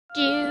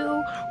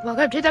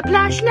Welcome to the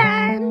plush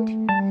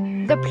land.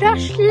 The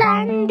plush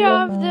land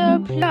of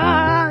the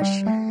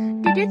plush.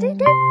 The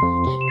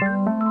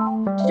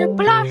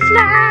plush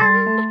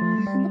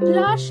land. The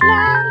plush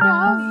land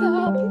of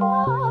the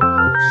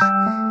plush.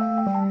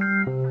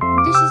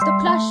 This is the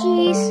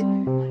plushies.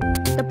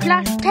 The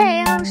plush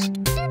tales.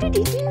 The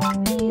plush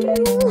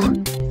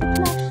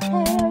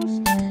tales.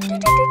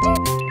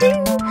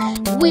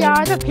 We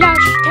are the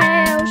plush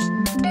tales.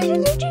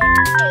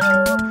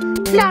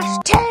 Plush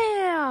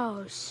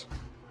tales.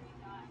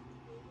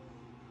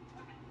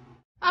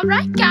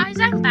 Alright guys,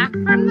 I'm back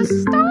from the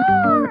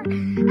store.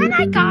 And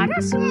I got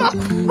us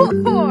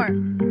more.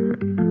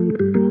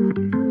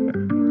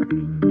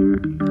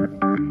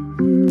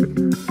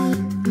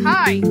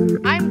 Hi,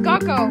 I'm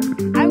Gogo.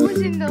 I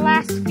was in the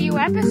last few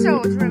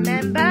episodes,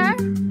 remember?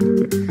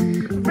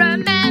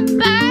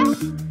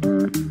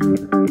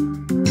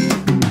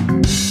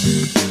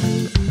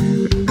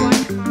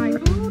 Watch my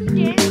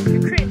booty dance, the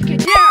crit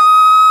get down.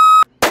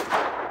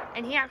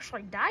 And he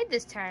actually died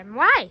this time.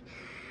 Why?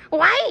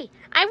 Why?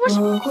 I was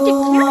just off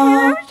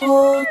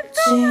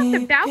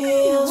the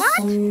balcony.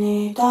 What?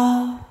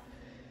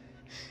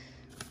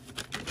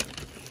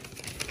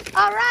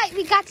 Alright,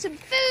 we got some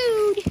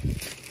food.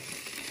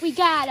 We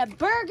got a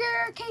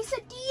burger,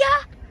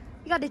 quesadilla.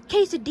 We got a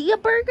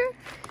quesadilla burger.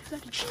 We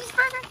got a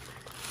cheeseburger.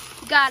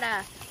 We got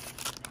a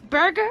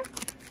burger.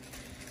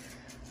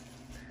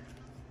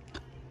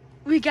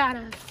 We got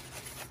a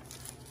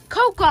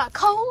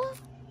Coca-Cola.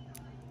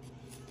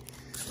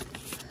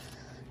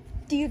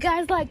 Do you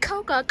guys like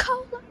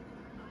Coca-Cola?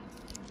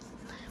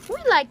 We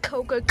like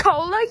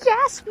Coca-Cola.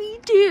 Yes, we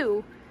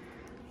do.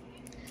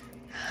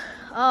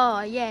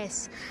 Oh,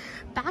 yes.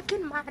 Back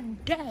in my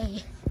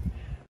day.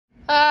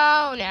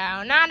 Oh,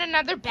 no. Not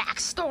another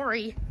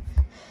backstory.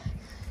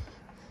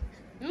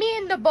 Me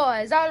and the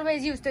boys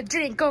always used to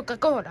drink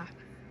Coca-Cola.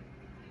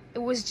 It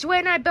was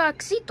when I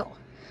Baxito.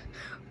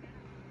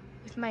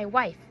 With my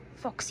wife,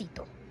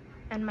 Foxito.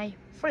 And my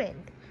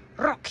friend,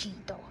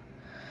 Rockito.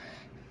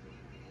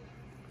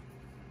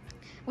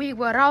 We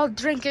were all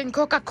drinking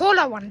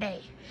Coca-Cola one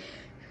day.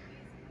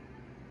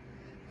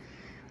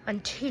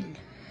 Until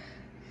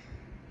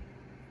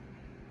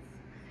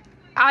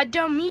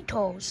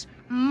Adamito's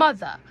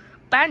mother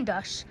banned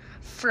us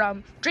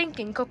from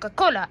drinking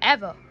Coca-Cola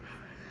ever.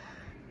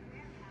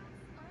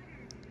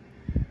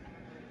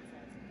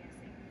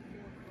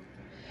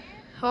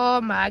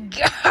 Oh my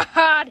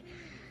God.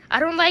 I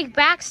don't like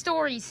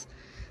backstories.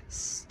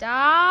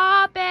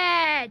 Stop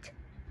it.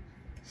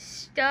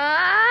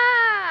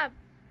 Stop.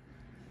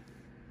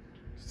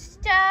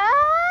 Stop.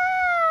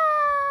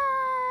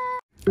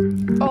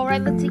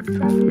 Alright, let's eat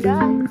from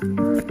that.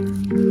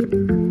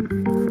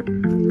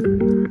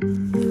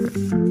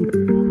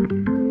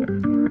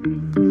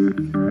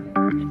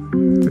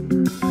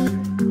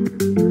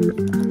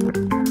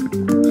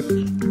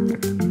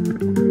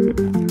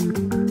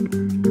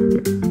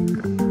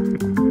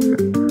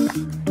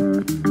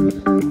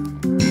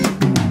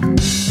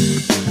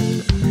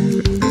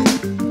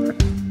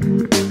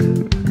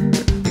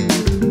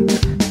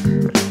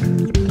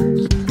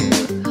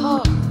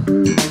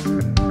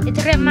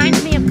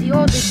 Reminds me of the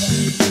older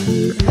days.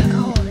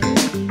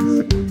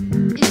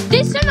 Is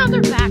this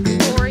another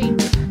backstory?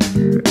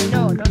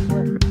 No, don't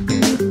worry.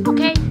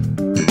 Okay.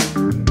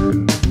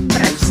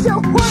 But I'm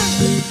still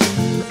worried.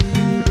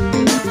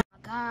 Oh my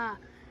God.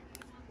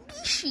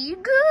 Is she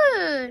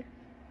good?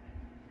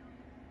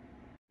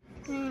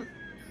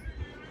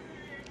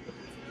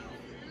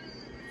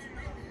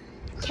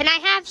 Can I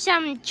have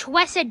some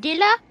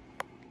quesadilla?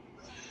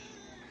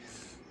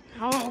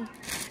 Oh,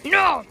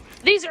 no!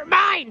 These are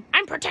mine!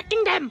 I'm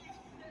protecting them!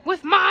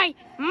 With my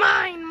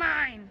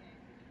mine.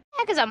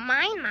 Heck is a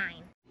mine?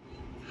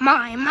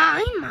 My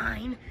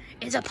mine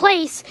is a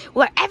place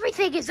where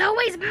everything is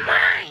always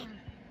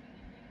mine!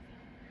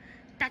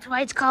 That's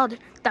why it's called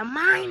the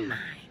mine.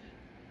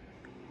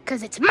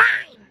 'Cause it's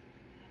mine!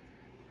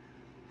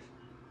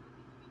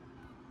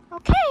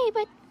 Okay,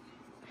 but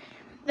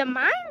the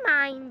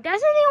mine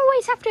doesn't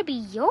always have to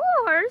be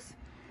yours.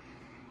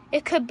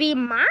 It could be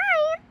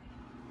mine.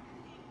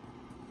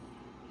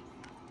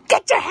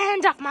 Get your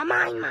hands off my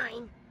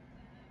mine.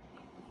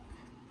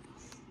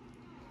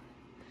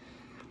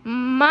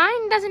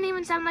 Mine doesn't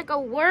even sound like a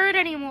word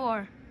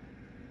anymore.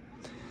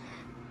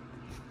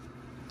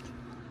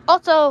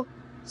 Also,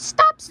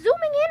 stop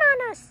zooming in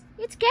on us.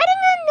 It's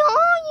getting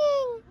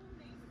annoying.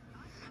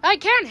 I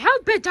can't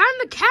help it. I'm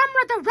the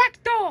camera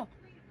director.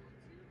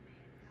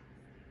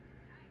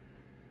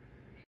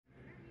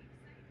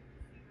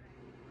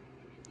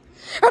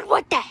 And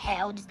what the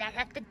hell does that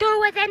have to do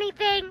with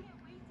anything?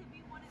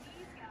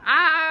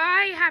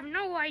 I have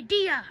no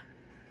idea.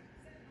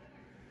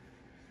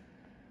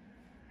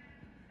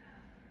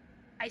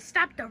 I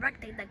stopped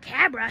directing the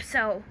camera,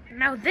 so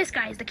now this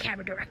guy is the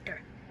camera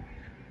director.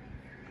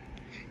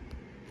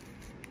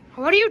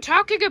 What are you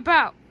talking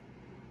about?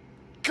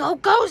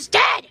 Gogo's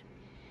dead!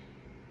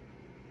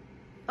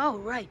 Oh,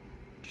 right.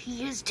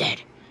 He is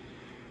dead.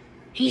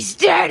 He's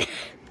dead!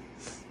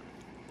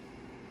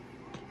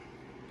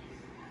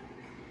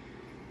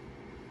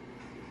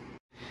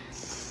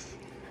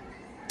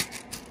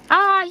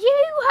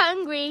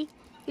 hungry.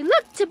 You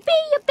look to be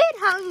a bit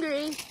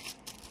hungry.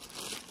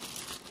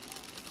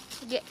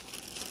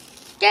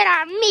 Get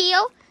our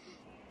meal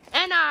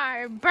and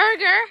our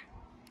burger.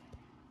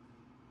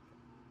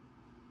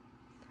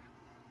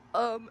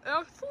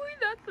 Actually,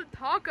 that's a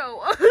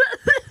taco.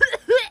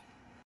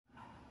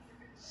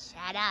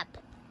 Shut up.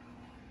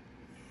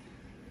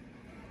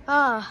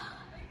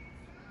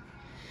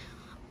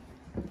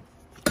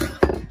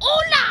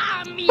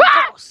 Hola,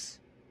 amigos!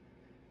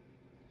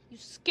 You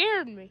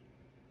scared me.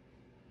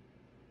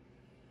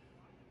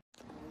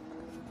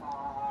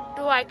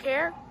 Do I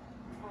care?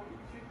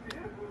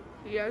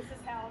 Yes. This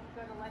is how I'm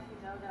going to let you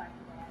know that I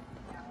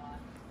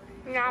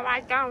can. No,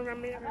 I don't.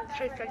 I'm in a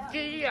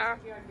quesadilla.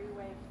 Your new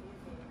way of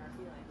communicating our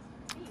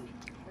feelings.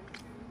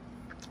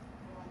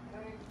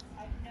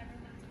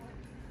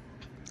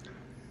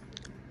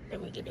 Then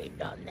we get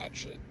it on that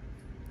shit.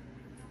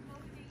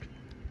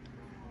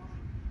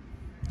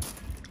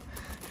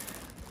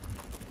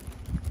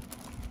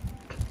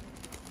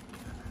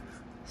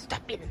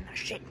 Stop eating that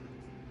shit.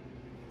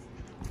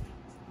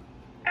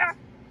 Ah.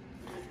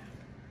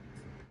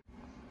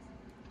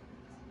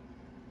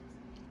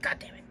 God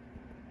damn it.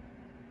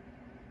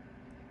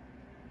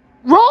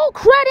 Roll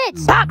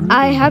credits!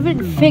 I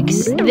haven't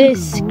fixed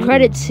this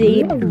credit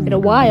scene in a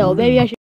while. Maybe I should.